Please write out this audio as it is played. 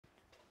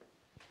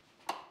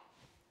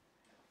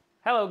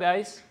Hello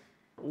guys,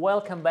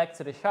 welcome back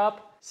to the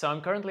shop. So I'm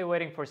currently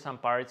waiting for some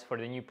parts for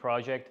the new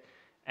project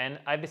and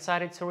I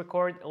decided to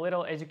record a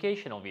little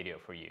educational video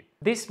for you.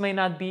 This may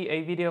not be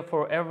a video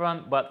for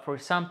everyone, but for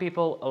some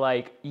people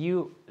like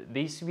you,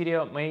 this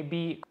video may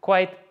be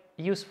quite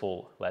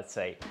useful, let's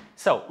say.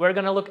 So we're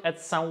gonna look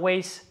at some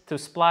ways to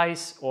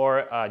splice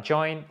or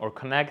join or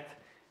connect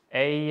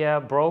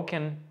a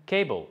broken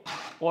cable.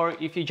 Or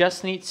if you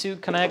just need to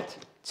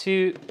connect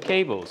two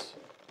cables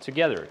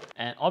together.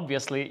 And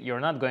obviously you're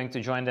not going to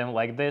join them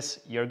like this,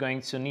 you're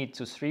going to need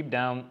to strip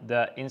down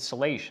the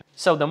insulation.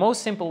 So the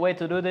most simple way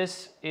to do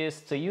this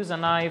is to use a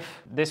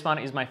knife. This one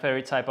is my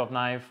favorite type of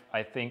knife.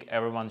 I think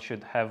everyone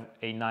should have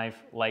a knife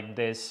like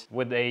this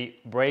with a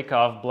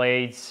break-off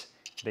blades.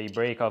 They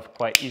break off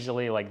quite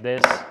easily like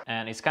this,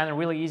 and it's kind of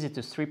really easy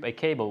to strip a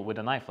cable with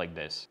a knife like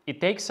this. It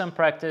takes some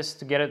practice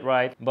to get it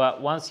right,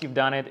 but once you've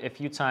done it a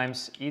few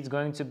times, it's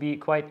going to be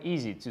quite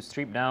easy to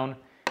strip down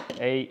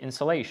a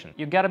insulation.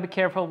 You gotta be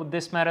careful with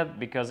this method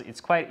because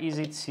it's quite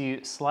easy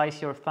to slice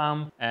your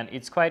thumb and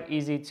it's quite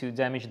easy to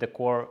damage the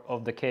core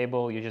of the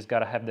cable. You just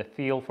gotta have the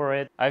feel for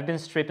it. I've been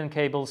stripping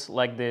cables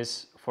like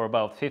this for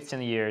about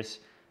 15 years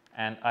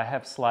and I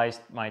have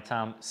sliced my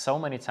thumb so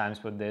many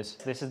times with this.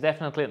 This is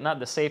definitely not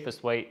the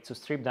safest way to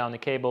strip down the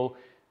cable,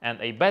 and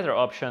a better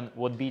option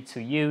would be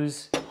to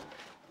use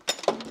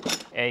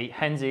a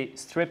handy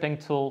stripping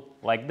tool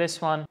like this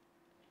one.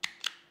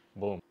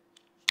 Boom.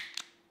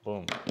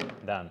 Boom,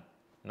 done.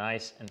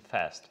 Nice and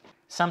fast.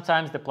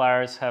 Sometimes the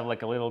pliers have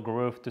like a little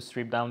groove to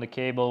strip down the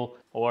cable,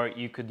 or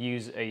you could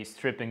use a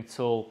stripping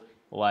tool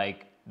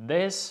like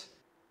this.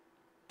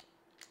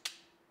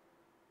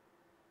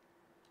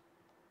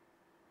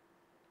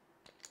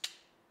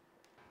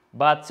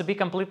 But to be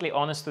completely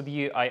honest with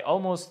you, I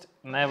almost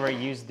never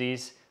use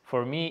these.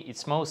 For me,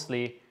 it's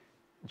mostly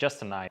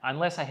just a knife.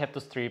 Unless I have to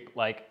strip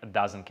like a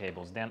dozen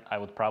cables, then I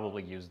would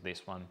probably use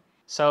this one.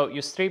 So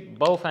you strip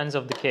both ends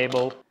of the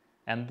cable,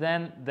 and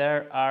then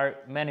there are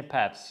many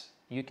paths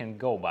you can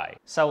go by.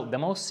 So the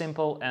most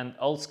simple and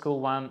old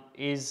school one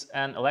is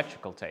an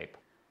electrical tape.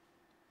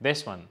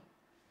 This one.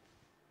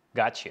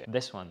 Gotcha.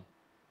 This one.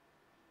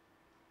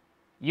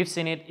 You've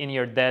seen it in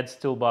your dad's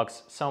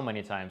toolbox so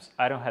many times.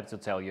 I don't have to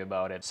tell you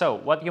about it. So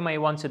what you may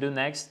want to do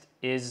next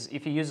is,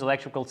 if you use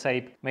electrical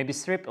tape, maybe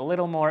strip a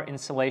little more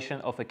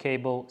insulation of a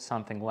cable,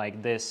 something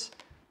like this,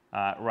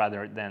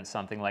 rather than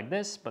something like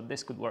this, but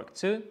this could work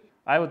too.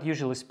 I would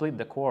usually split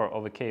the core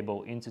of a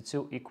cable into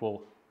two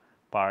equal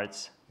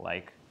parts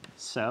like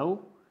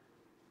so,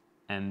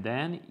 and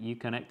then you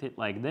connect it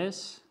like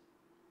this.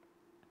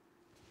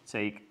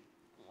 Take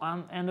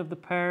one end of the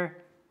pair,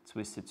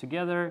 twist it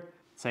together,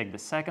 take the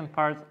second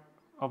part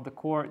of the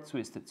core,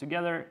 twist it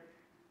together,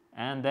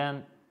 and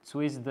then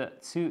twist the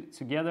two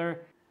together.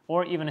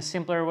 Or even a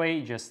simpler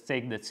way, just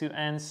take the two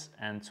ends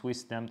and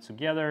twist them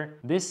together.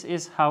 This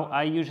is how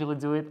I usually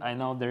do it. I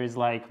know there is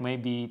like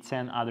maybe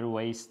 10 other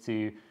ways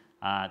to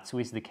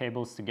twist the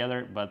cables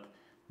together, but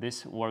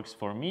this works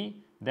for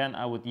me. Then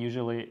I would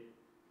usually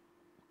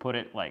put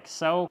it like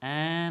so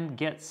and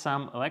get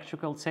some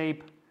electrical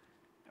tape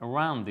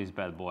around this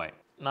bad boy.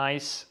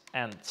 Nice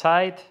and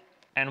tight.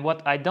 And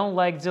what I don't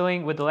like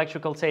doing with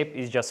electrical tape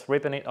is just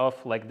ripping it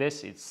off like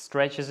this. It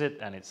stretches it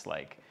and it's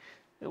like,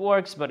 it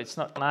works, but it's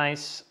not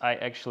nice. I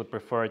actually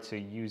prefer to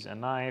use a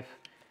knife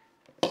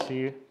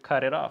to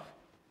cut it off.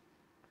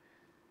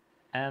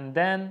 And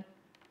then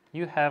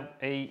you have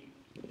a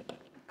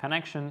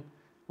connection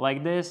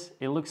like this.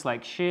 It looks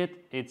like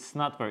shit. It's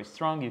not very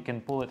strong. You can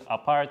pull it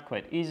apart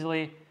quite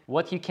easily.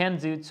 What you can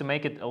do to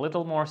make it a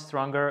little more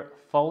stronger,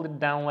 fold it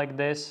down like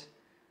this,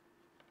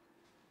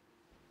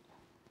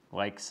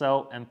 like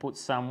so, and put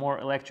some more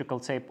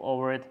electrical tape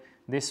over it.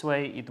 This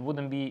way it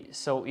wouldn't be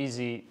so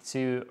easy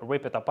to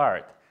rip it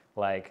apart,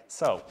 like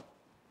so.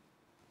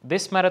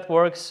 This method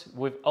works.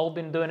 We've all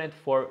been doing it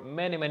for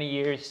many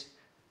years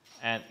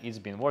and it's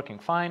been working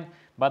fine,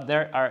 but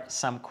there are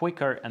some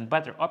quicker and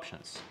better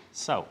options.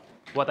 So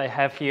what I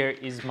have here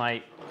is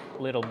my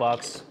little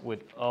box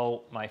with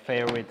all my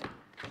favorite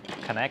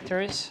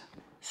connectors.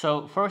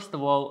 So first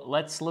of all,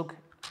 let's look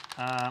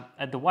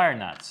at the wire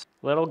nuts.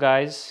 Little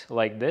guys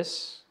like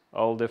this,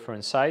 all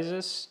different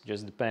sizes,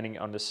 just depending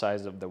on the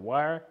size of the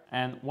wire.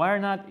 And wire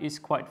nut is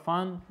quite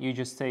fun. You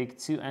just take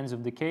two ends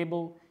of the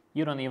cable.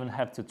 You don't even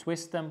have to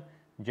twist them.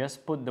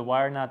 Just put the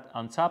wire nut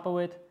on top of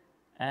it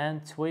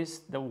and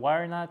twist the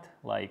wire nut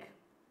like,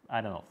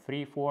 I don't know,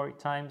 3-4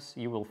 times.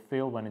 You will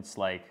feel when it's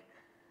like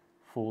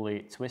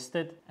fully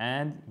twisted,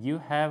 and you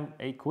have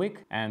a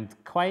quick and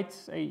quite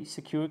a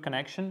secure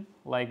connection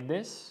like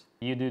this.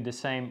 You do the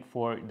same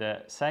for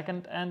the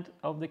second end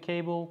of the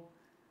cable.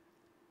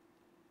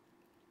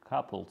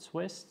 Couple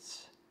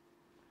twists,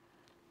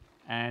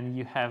 and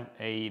you have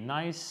a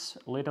nice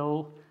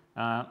little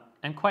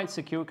and quite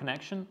secure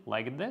connection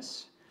like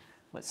this.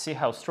 Let's see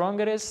how strong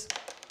it is.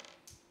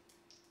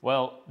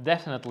 Well,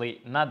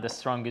 definitely not the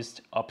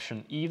strongest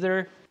option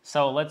either.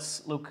 So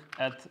let's look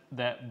at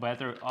the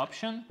better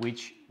option,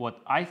 which what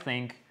I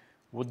think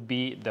would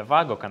be the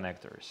Vago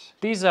connectors.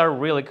 These are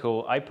really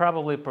cool. I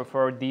probably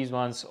prefer these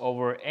ones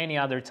over any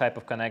other type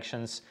of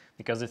connections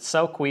because it's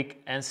so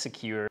quick and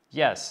secure.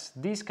 Yes,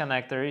 these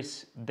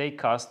connectors, they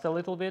cost a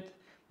little bit,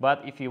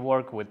 but if you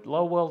work with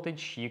low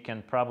voltage, you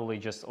can probably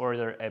just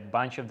order a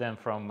bunch of them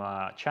from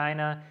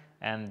China,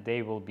 and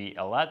they will be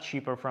a lot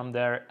cheaper from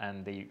there,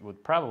 and they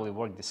would probably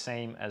work the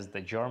same as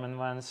the German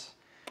ones.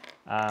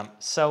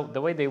 So the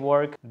way they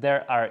work,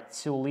 there are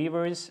two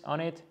levers on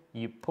it.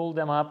 You pull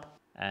them up,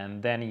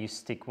 and then you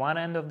stick one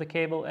end of the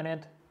cable in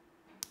it,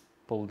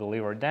 pull the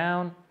lever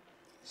down,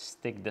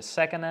 stick the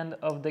second end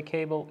of the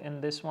cable in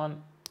this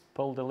one,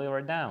 pull the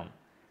lever down.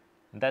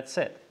 That's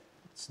it.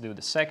 Let's do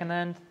the second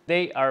end.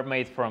 They are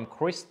made from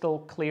crystal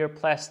clear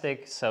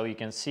plastic, so you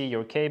can see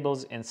your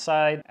cables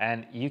inside,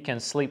 and you can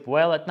sleep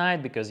well at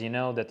night because you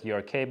know that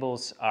your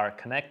cables are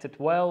connected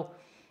well.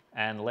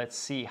 And let's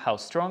see how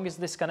strong is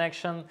this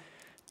connection.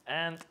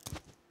 And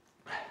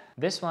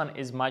this one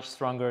is much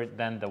stronger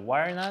than the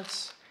wire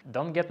nuts.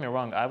 Don't get me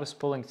wrong, I was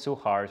pulling too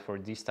hard for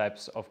these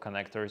types of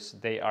connectors.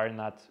 They are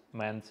not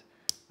meant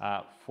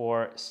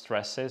for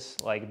stresses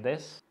like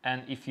this.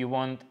 And if you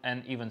want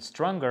an even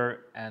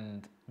stronger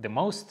and the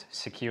most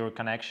secure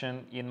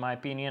connection, in my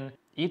opinion,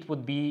 it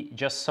would be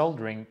just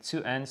soldering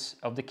two ends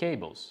of the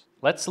cables.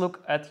 Let's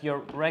look at your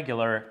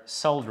regular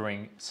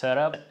soldering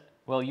setup.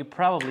 Well, you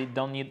probably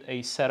don't need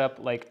a setup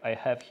like I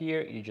have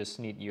here. You just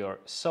need your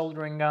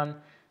soldering gun.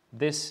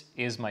 This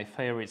is my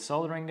favorite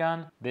soldering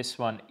gun. This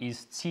one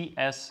is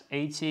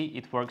TS80.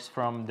 It works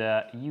from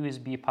the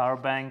USB power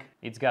bank.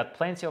 It's got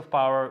plenty of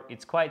power.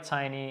 It's quite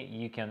tiny.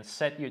 You can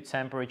set your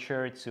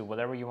temperature to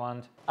whatever you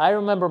want. I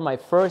remember my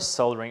first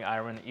soldering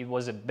iron. It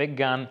was a big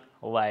gun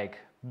like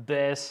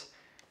this,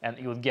 and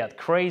it would get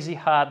crazy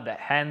hot. The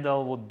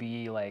handle would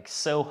be like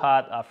so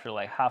hot after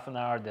like half an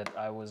hour that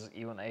I was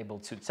even able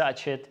to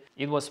touch it.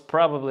 It was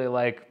probably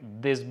like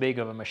this big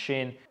of a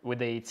machine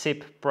with a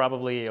tip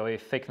probably of a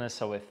thickness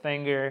of a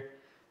finger.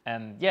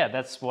 And yeah,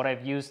 that's what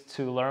I've used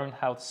to learn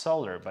how to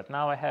solder. But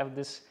now I have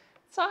this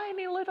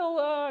tiny little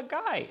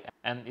guy,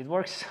 and it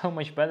works so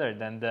much better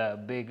than the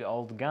big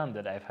old gun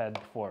that I've had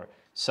before.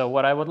 So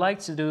what I would like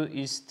to do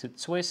is to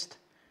twist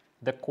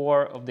the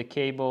core of the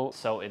cable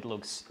so it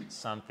looks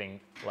something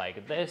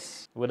like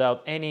this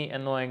without any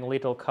annoying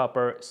little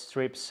copper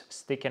strips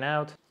sticking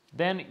out.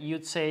 Then you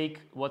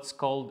take what's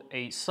called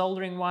a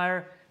soldering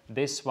wire.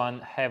 This one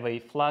have a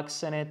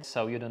flux in it,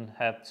 so you don't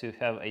have to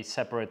have a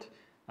separate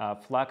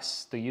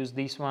flux to use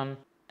this one.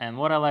 And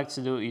what I like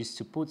to do is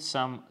to put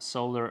some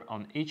solder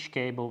on each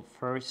cable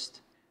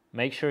first.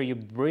 Make sure you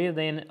breathe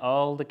in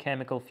all the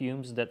chemical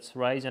fumes that's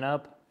rising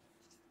up.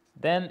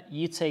 Then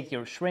you take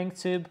your shrink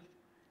tube,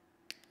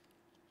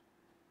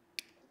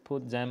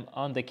 put them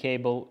on the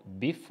cable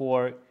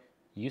before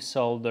you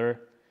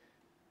solder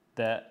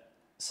the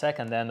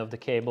second end of the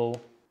cable,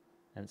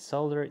 and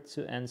solder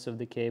two ends of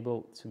the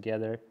cable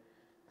together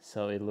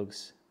so it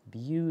looks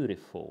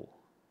beautiful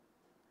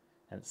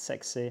and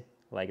sexy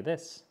like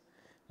this.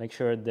 Make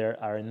sure there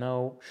are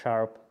no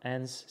sharp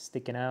ends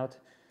sticking out.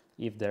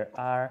 If there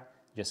are,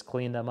 just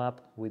clean them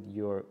up with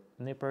your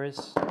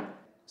nippers.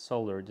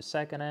 Solder the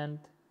second end.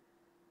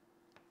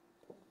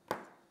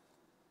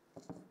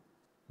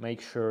 Make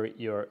sure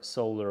your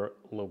solder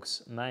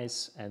looks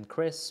nice and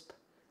crisp.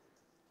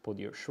 Put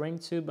your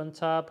shrink tube on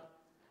top.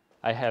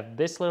 I have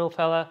this little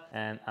fella,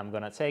 and I'm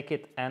gonna take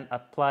it and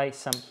apply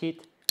some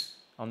heat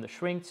on the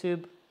shrink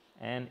tube,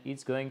 and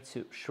it's going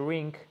to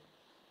shrink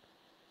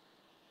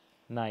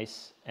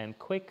nice and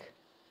quick.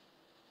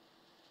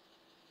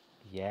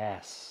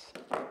 Yes,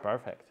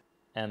 perfect.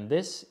 And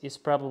this is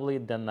probably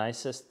the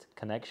nicest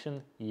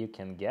connection you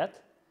can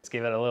get. Let's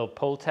give it a little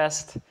pull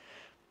test.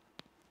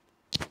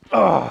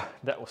 Oh,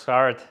 that was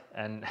hard,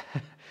 and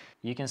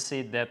you can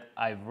see that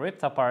I've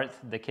ripped apart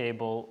the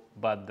cable,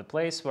 but the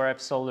place where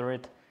I've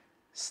soldered it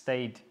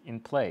stayed in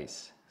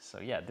place. So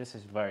yeah, this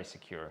is very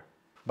secure.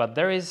 But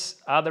there is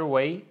other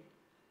way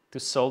to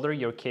solder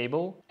your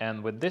cable,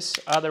 and with this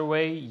other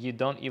way you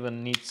don't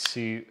even need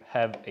to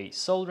have a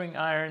soldering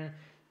iron,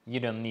 you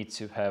don't need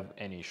to have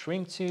any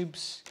shrink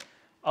tubes.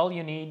 All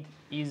you need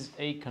is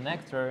a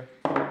connector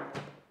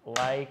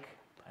like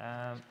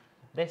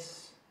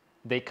this.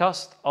 They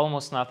cost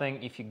almost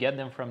nothing if you get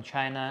them from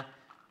China.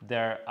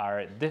 There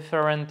are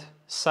different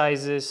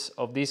sizes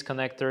of these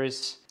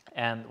connectors,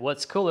 and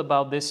what's cool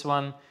about this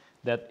one,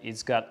 that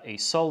it's got a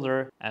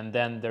solder, and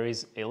then there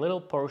is a little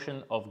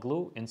portion of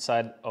glue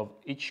inside of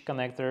each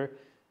connector,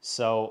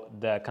 so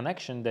the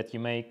connection that you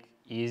make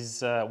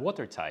is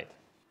watertight.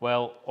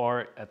 Well,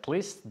 or at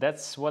least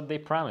that's what they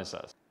promise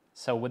us.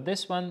 So with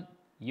this one,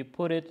 you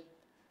put it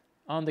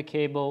on the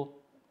cable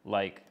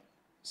like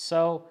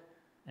so,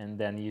 and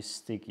then you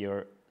stick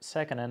your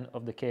second end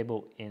of the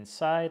cable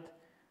inside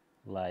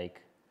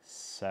like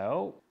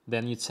so.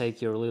 Then you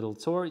take your little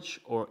torch,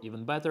 or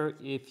even better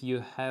if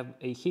you have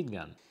a heat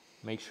gun.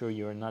 Make sure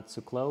you're not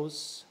too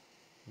close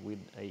with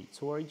a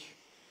torch,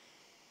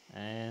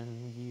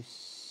 and you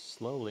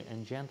slowly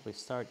and gently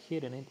start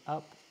heating it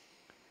up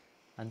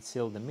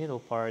until the middle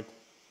part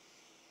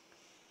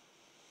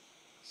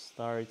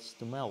starts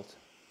to melt.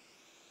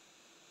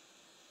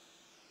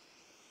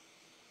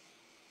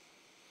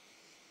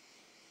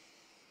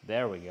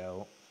 There we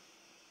go.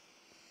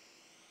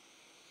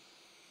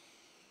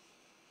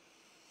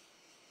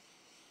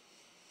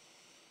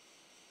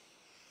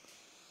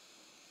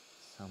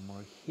 Some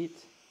more heat.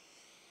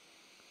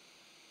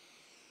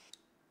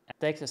 It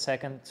takes a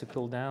second to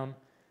cool down.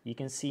 You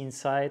can see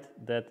inside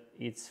that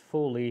it's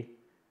fully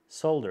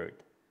soldered.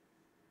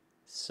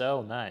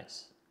 So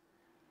nice.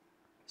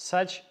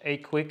 Such a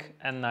quick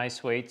and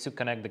nice way to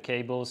connect the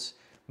cables,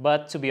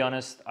 but to be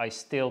honest, I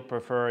still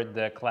prefer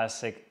the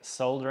classic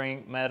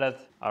soldering method,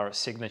 our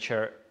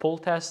signature pull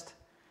test.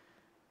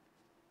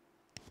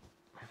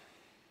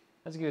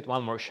 Let's give it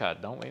one more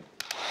shot, don't we?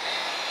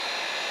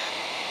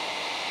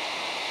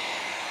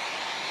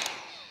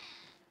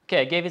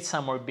 Okay, I gave it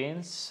some more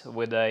beans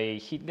with a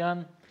heat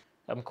gun.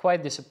 I'm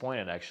quite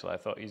disappointed actually, I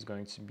thought it's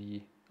going to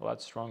be a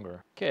lot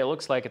stronger. Okay, it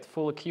looks like it's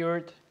fully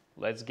cured.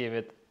 Let's give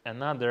it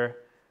another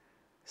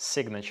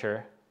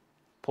signature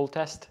pull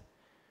test.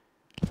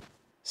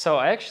 So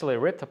I actually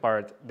ripped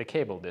apart the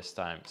cable this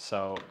time,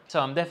 so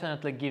I'm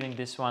definitely giving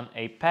this one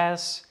a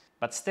pass,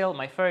 but still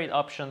my favorite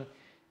option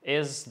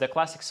is the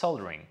classic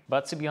soldering.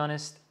 But to be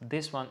honest,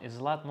 this one is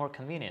a lot more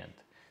convenient.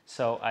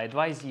 So I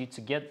advise you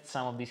to get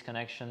some of these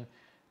connections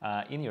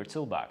in your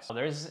toolbox. So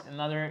there's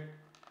another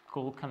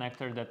cool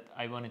connector that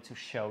I wanted to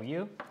show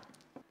you.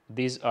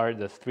 These are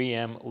the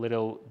 3M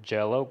little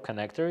jello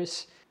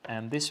connectors,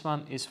 and this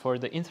one is for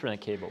the Ethernet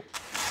cable.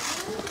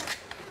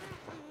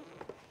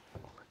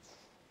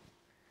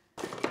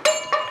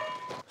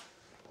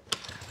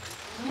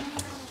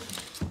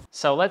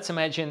 So let's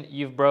imagine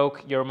you've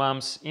broke your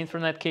mom's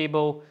Ethernet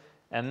cable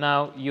and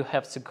now you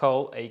have to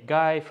call a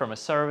guy from a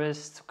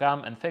service to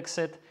come and fix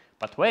it.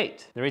 But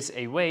wait, there is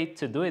a way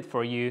to do it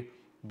for you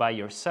by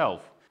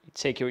yourself. You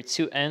take your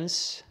two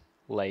ends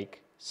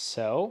like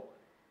so,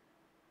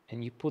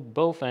 and you put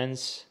both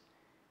ends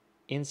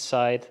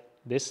inside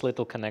this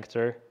little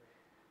connector.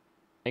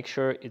 Make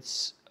sure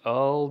it's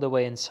all the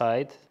way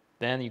inside.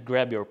 Then you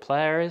grab your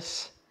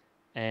pliers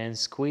and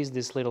squeeze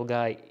this little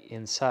guy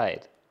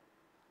inside.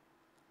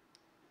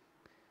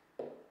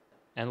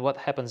 And what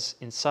happens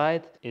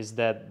inside is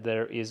that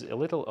there is a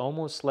little,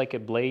 almost like a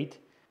blade,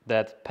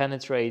 that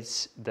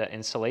penetrates the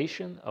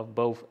insulation of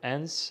both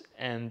ends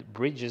and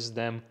bridges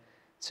them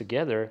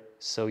together,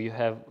 so you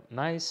have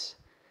nice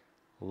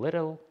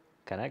little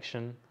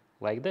connection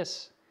like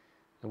this.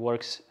 It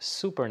works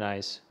super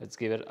nice. Let's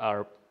give it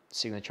our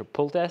signature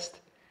pull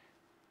test.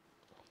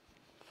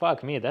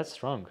 Fuck me, that's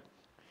strong.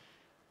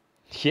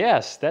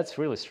 Yes, that's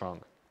really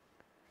strong.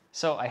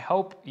 So I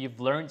hope you've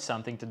learned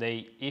something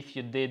today. If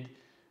you did,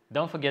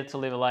 don't forget to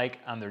leave a like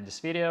under this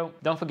video.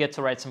 Don't forget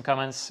to write some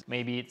comments.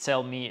 Maybe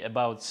tell me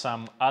about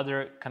some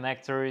other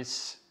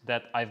connectors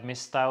that I've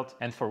missed out.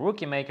 And for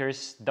rookie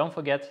makers, don't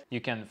forget you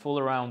can fool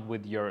around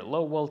with your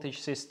low voltage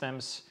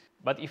systems.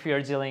 But if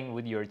you're dealing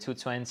with your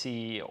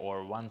 220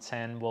 or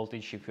 110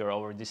 voltage, if you're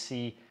over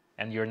DC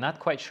and you're not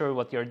quite sure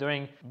what you're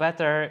doing,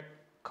 better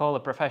call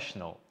a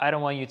professional. I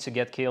don't want you to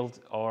get killed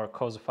or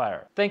cause a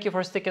fire. Thank you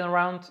for sticking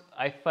around.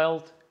 I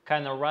felt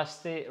kind of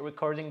rusty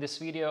recording this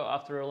video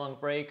after a long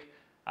break.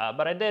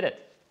 But I did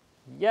it.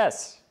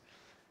 Yes.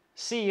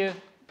 See you.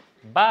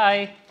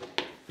 Bye.